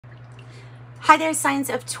Hi there,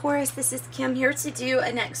 signs of Taurus. This is Kim here to do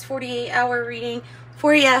a next 48-hour reading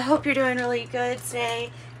for you. I hope you're doing really good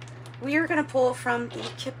today. We are going to pull from the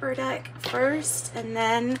Kipper deck first, and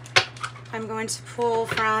then I'm going to pull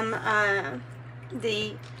from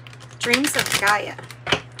the Dreams of Gaia.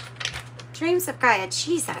 Dreams of Gaia.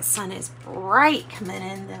 Jeez, that sun is bright coming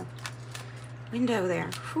in the window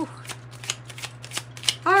there. Whew.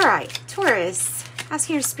 All right, Taurus.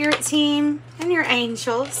 Asking your spirit team and your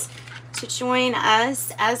angels to join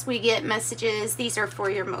us as we get messages. These are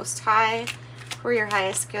for your most high, for your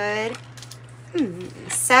highest good.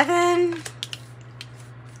 7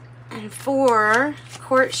 and 4,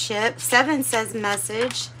 courtship. 7 says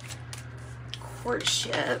message,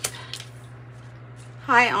 courtship,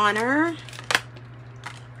 high honor,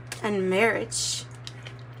 and marriage.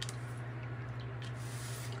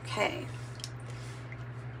 Okay.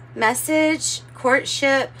 Message,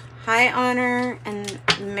 courtship, high honor, and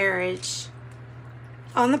marriage.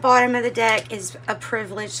 On the bottom of the deck is a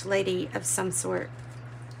privileged lady of some sort.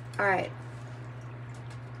 All right.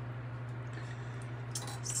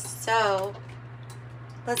 So,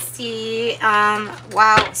 let's see.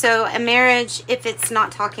 Wow. So, a marriage, if it's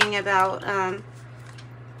not talking about, you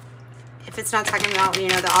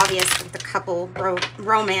know, the obvious, the couple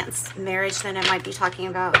romance marriage, then it might be talking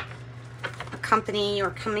about a company or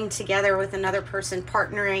coming together with another person,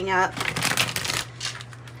 partnering up.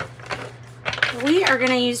 We are going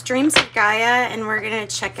to use Dreams of Gaia, and we're going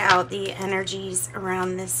to check out the energies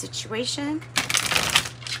around this situation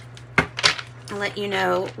and let you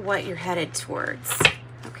know what you're headed towards.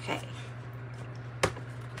 Okay.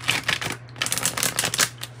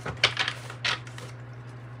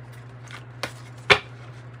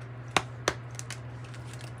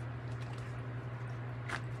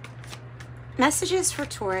 Messages for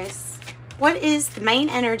Taurus. What is the main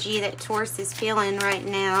energy that Taurus is feeling right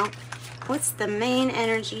now? What's the main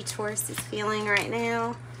energy Taurus is feeling right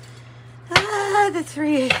now? The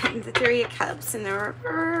three of Cups in the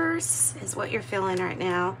reverse is what you're feeling right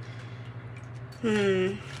now.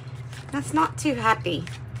 That's not too happy.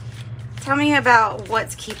 Tell me about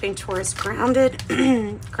what's keeping Taurus grounded,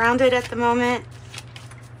 grounded at the moment.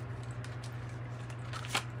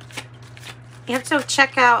 You have to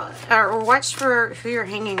check out or watch for who you're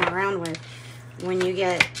hanging around with when you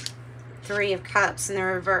get 3 of Cups in the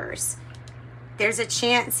reverse. There's a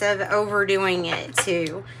chance of overdoing it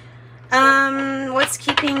too. What's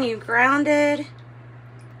keeping you grounded?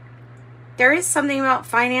 There is something about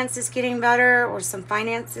finances getting better or some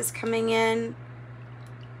finances coming in.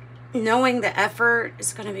 Knowing the effort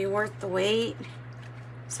is going to be worth the wait.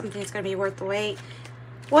 Something's going to be worth the wait.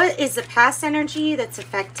 What is the past energy that's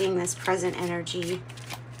affecting this present energy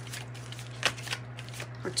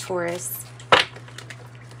for Taurus?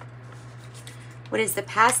 What is the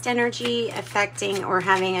past energy affecting or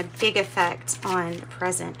having a big effect on the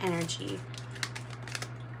present energy?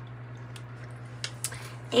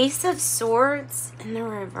 Ace of Swords in the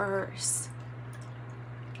reverse.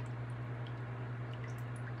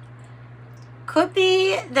 Could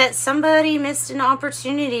be that somebody missed an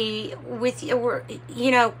opportunity with you, or, you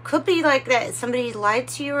know, could be like that somebody lied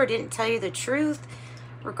to you or didn't tell you the truth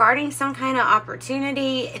regarding some kind of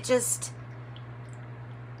opportunity. It just,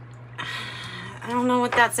 I don't know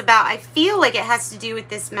what that's about. I feel like it has to do with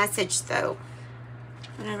this message, though.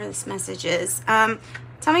 Whatever this message is.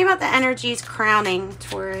 Tell me about the energies crowning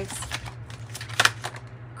Taurus.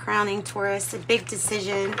 Crowning Taurus. A big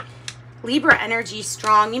decision. Libra energy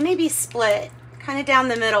strong. You may be split. Kind of down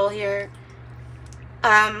the middle here.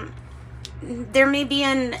 There may be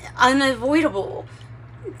an unavoidable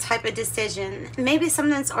type of decision. Maybe something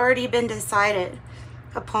that's already been decided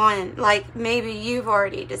upon, like maybe you've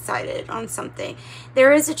already decided on something.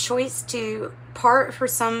 There is a choice to part for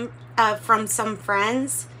some from some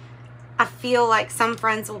friends. I feel like some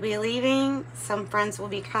friends will be leaving, some friends will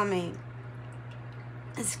be coming.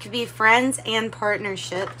 This could be friends and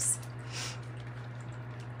partnerships,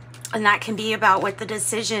 and that can be about what the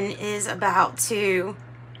decision is about too.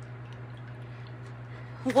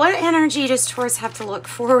 What energy does Taurus have to look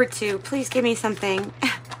forward to? Please give me something.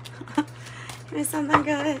 Give me something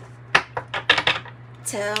good.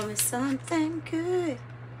 Tell me something good.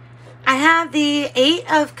 I have the 8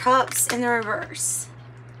 of Cups in the reverse.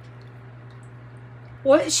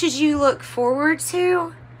 What should you look forward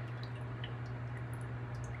to?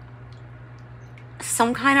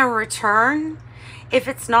 Some kind of return. If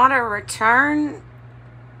it's not a return,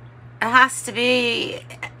 it has to be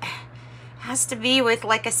with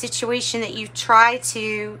like a situation that you try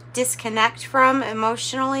to disconnect from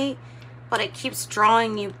emotionally, but it keeps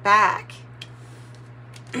drawing you back.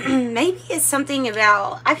 maybe it's something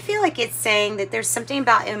about, I feel like it's saying that there's something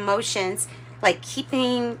about emotions, like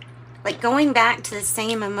keeping, like going back to the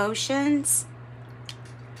same emotions.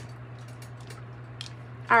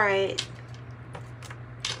 All right.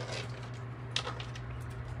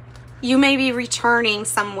 You may be returning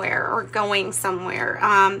somewhere or going somewhere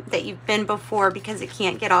that you've been before because it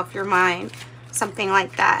can't get off your mind. Something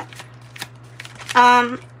like that.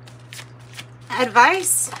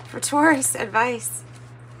 Advice for Taurus, advice.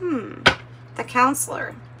 The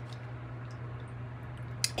Counselor.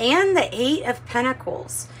 And the Eight of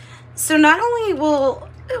Pentacles. So not only will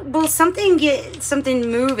something get something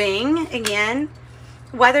moving again,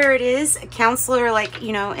 whether it is a counselor, like,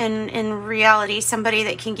 you know, in reality, somebody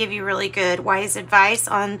that can give you really good, wise advice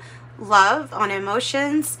on love, on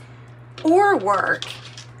emotions, or work.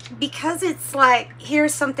 Because it's like,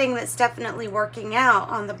 here's something that's definitely working out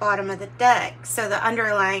on the bottom of the deck. So the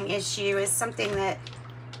underlying issue is something that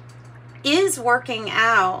is working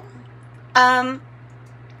out.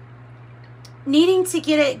 Needing to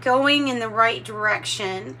get it going in the right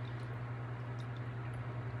direction.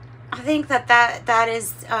 I think that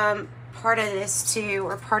is part of this too,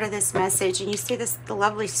 or part of this message. And you see this, the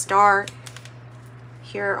lovely star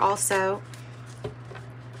here also.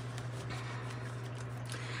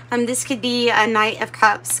 This could be a Knight of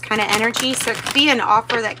Cups kind of energy. So it could be an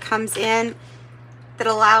offer that comes in that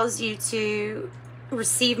allows you to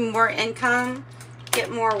receive more income,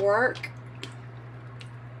 get more work,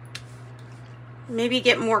 maybe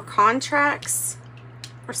get more contracts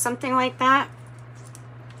or something like that.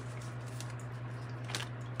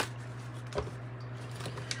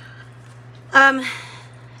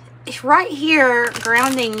 Right here,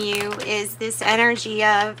 grounding you is this energy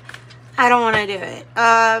of, I don't want to do it,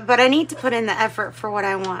 but I need to put in the effort for what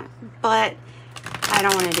I want, but I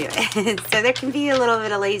don't want to do it. So there can be a little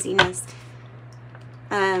bit of laziness.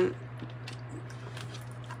 I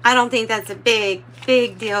don't think that's a big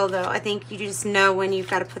deal, though. I think you just know when you've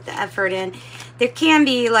got to put the effort in. There can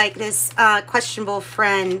be like this questionable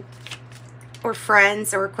friend or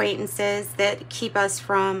friends or acquaintances that keep us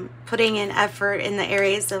from putting in effort in the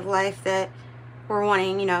areas of life that we're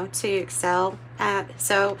wanting, you know, to excel at.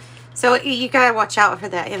 So you gotta watch out for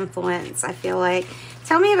that influence, I feel like.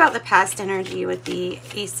 Tell me about the past energy with the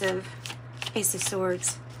Ace of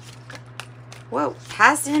Swords. Whoa,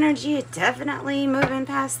 past energy, definitely moving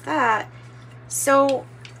past that. So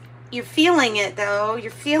you're feeling it, though.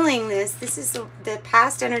 You're feeling this. This is the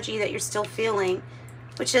past energy that you're still feeling,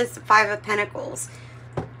 which is the Five of Pentacles.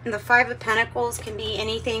 And the Five of Pentacles can be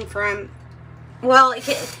anything from, well,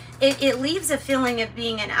 it leaves a feeling of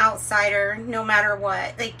being an outsider no matter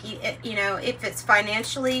what. Like, you know, if it's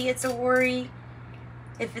financially, it's a worry.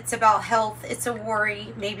 If it's about health, it's a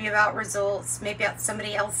worry. Maybe about results, maybe about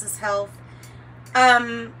somebody else's health.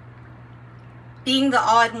 Being the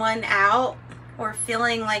odd one out, or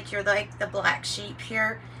feeling like you're like the black sheep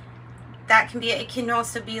here. That can be, it can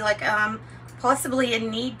also be like, possibly a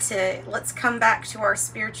need to, let's come back to our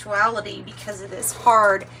spirituality because of this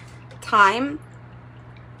hard time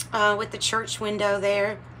with the church window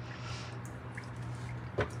there.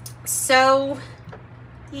 So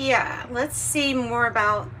yeah, let's see more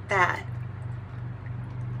about that.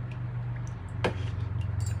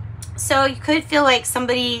 So you could feel like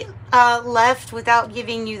somebody left without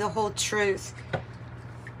giving you the whole truth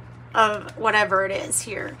of whatever it is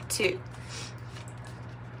here too.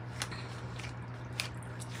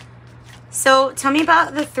 So tell me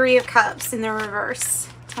about the Three of Cups in the reverse.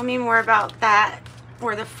 Tell me more about that,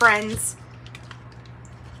 or the friends.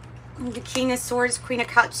 The King of Swords, Queen of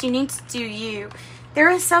Cups. You need to do you. There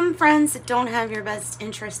are some friends that don't have your best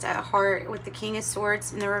interest at heart with the King of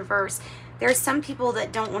Swords in the reverse. There are some people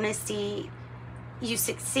that don't want to see you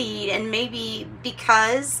succeed, and maybe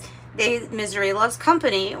because misery loves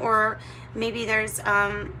company, or maybe there's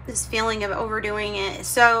this feeling of overdoing it.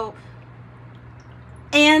 So,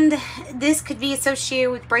 and this could be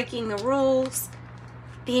associated with breaking the rules,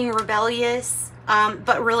 being rebellious,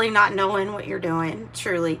 but really not knowing what you're doing,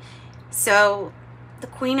 truly. So the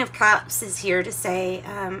Queen of Cups is here to say,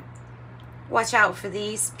 watch out for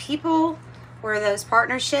these people or those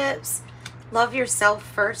partnerships. Love yourself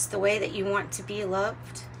first, the way that you want to be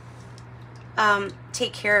loved.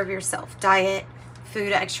 Take care of yourself. Diet,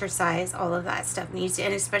 food, exercise, all of that stuff needs to,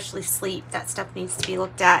 and especially sleep, that stuff needs to be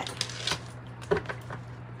looked at.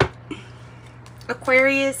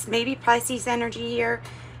 Aquarius, maybe Pisces energy here,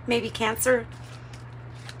 maybe Cancer.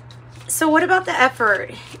 So what about the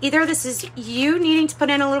effort? Either this is you needing to put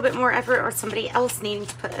in a little bit more effort, or somebody else needing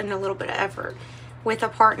to put in a little bit of effort with a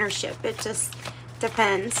partnership. It just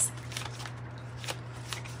depends.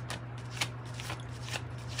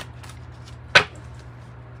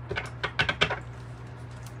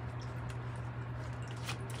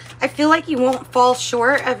 I feel like you won't fall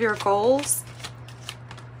short of your goals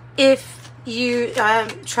if you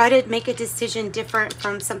try to make a decision different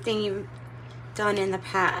from something you've done in the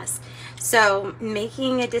past. So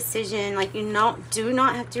making a decision, like you do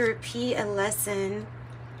not have to repeat a lesson,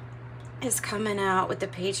 is coming out with the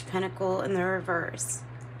Page of Pentacles in the reverse.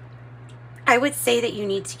 I would say that you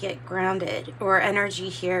need to get grounded, or energy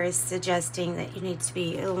here is suggesting that you need to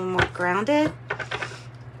be a little more grounded.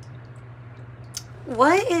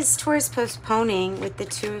 What is Taurus postponing with the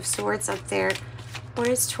Two of Swords up there? What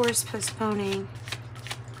is Taurus postponing?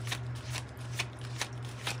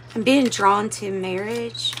 I'm being drawn to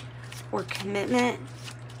marriage or commitment.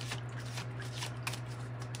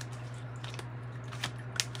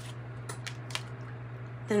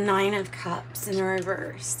 The Nine of Cups in the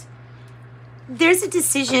reverse. There's a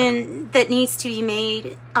decision that needs to be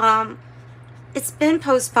made. It's been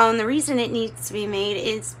postponed. The reason it needs to be made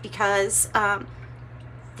is because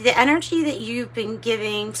the energy that you've been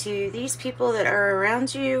giving to these people that are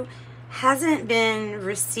around you hasn't been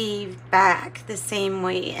received back the same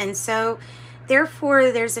way. And so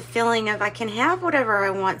therefore there's a feeling of, I can have whatever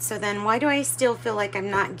I want, so then why do I still feel like I'm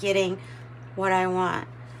not getting what I want?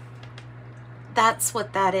 That's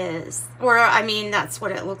what that is. Or I mean, that's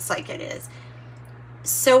what it looks like it is.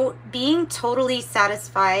 So being totally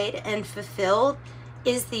satisfied and fulfilled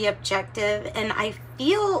is the objective, and I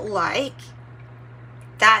feel like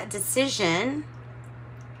that decision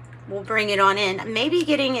will bring it on in. Maybe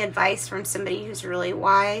getting advice from somebody who's really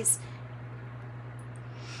wise.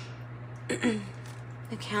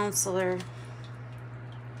 A counselor.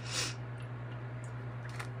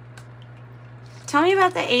 Tell me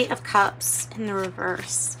about the Eight of Cups in the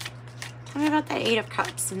reverse. Tell me about the Eight of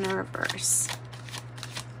Cups in the reverse.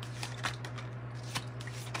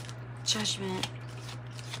 Judgment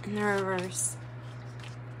in the reverse.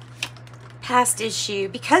 Past issue.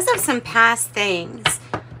 Because of some past things,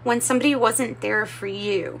 when somebody wasn't there for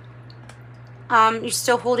you, you're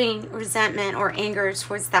still holding resentment or anger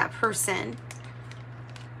towards that person.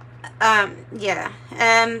 Yeah.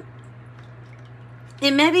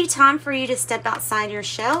 It may be time for you to step outside your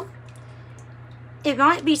shell. It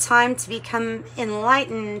might be time to become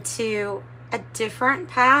enlightened to a different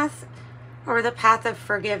path, or the path of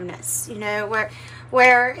forgiveness, you know,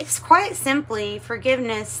 where it's quite simply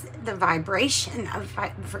forgiveness. The vibration of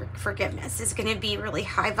forgiveness is going to be really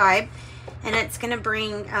high vibe, and it's going to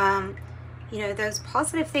bring, you know, those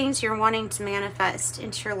positive things you're wanting to manifest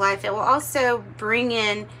into your life. It will also bring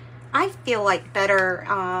in, I feel like, better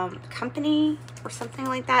company or something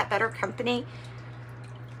like that, better company.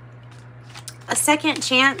 A second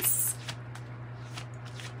chance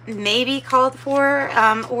may be called for,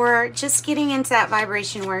 or just getting into that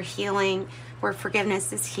vibration where healing, where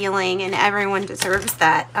forgiveness is healing, and everyone deserves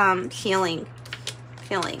that healing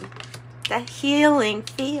feeling. That healing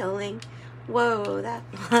feeling. Whoa, that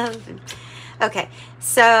love. Okay,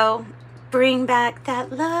 so bring back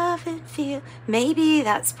that love and feel. Maybe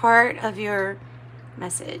that's part of your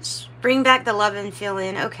message. Bring back the love and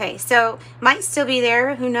feeling. Okay, so might still be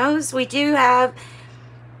there. Who knows? We do have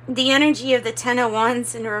the energy of the Ten of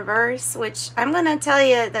Wands in reverse, which I'm going to tell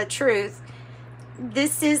you the truth.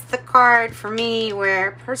 This is the card for me where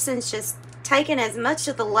a person's just taking as much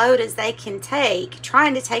of the load as they can take,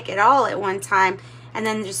 trying to take it all at one time, and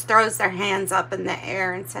then just throws their hands up in the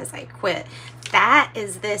air and says, I quit. That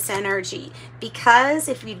is this energy. Because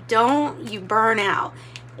if you don't, you burn out,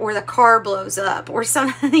 or the car blows up, or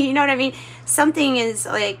something, you know what I mean? Something is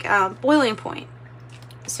like boiling point.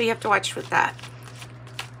 So you have to watch with that.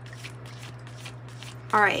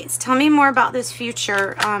 All right, so tell me more about this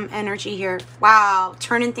future energy here. Wow,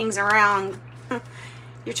 turning things around.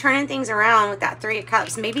 You're turning things around with that Three of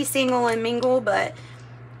Cups. Maybe single and mingle, but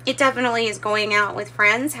it definitely is going out with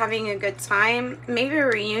friends, having a good time. Maybe a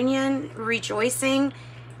reunion, rejoicing.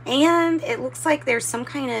 And it looks like there's some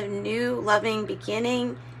kind of new loving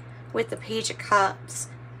beginning with the Page of Cups.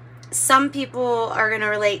 Some people are going to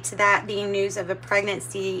relate to that being news of a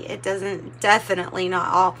pregnancy. It doesn't, definitely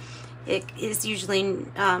not all. It is usually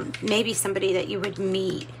maybe somebody that you would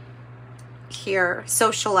meet here,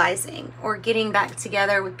 socializing, or getting back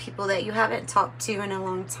together with people that you haven't talked to in a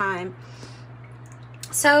long time.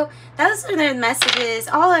 So those are the messages.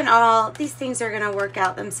 All in all, these things are going to work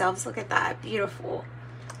out themselves. Look at that. Beautiful.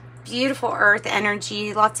 Beautiful earth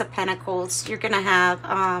energy. Lots of pentacles. You're going to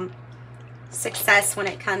have success when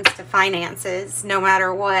it comes to finances, no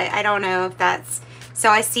matter what. I don't know if that's... So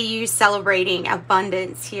I see you celebrating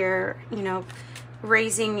abundance here, you know,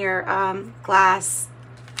 raising your glass,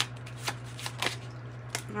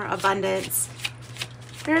 or abundance.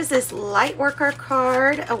 There's this light worker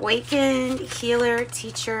card, awakened, healer,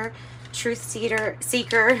 teacher, truth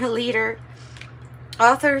seeker, leader,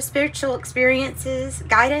 author, spiritual experiences,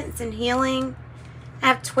 guidance and healing. I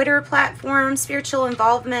have Twitter platforms, spiritual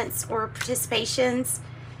involvements or participations,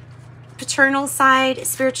 paternal side,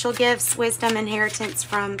 spiritual gifts, wisdom, inheritance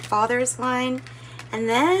from father's line. And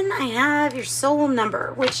then I have your soul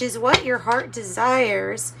number, which is what your heart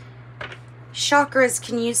desires. Chakras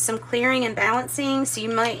can use some clearing and balancing, so you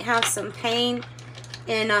might have some pain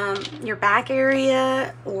in your back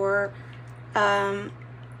area, or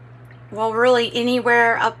well, really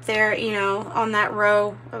anywhere up there, you know, on that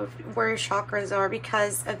row of where your chakras are,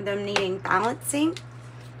 because of them needing balancing.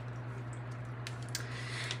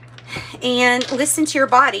 And listen to your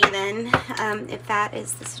body then, if that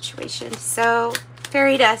is the situation. So,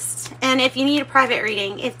 fairy dust. And if you need a private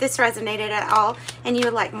reading, if this resonated at all and you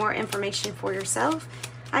would like more information for yourself,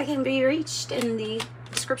 I can be reached in the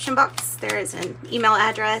description box. There is an email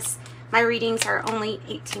address. My readings are only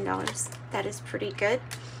 $18. That is pretty good.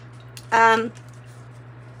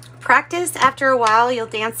 Practice. After a while, you'll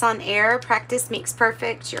dance on air. Practice makes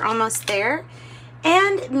perfect. You're almost there.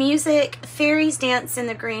 And music. Fairies dance in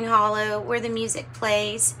the green hollow. Where the music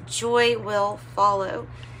plays, joy will follow.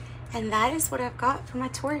 And that is what I've got for my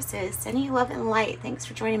Tauruses. Sending you love and light. Thanks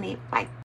for joining me. Bye.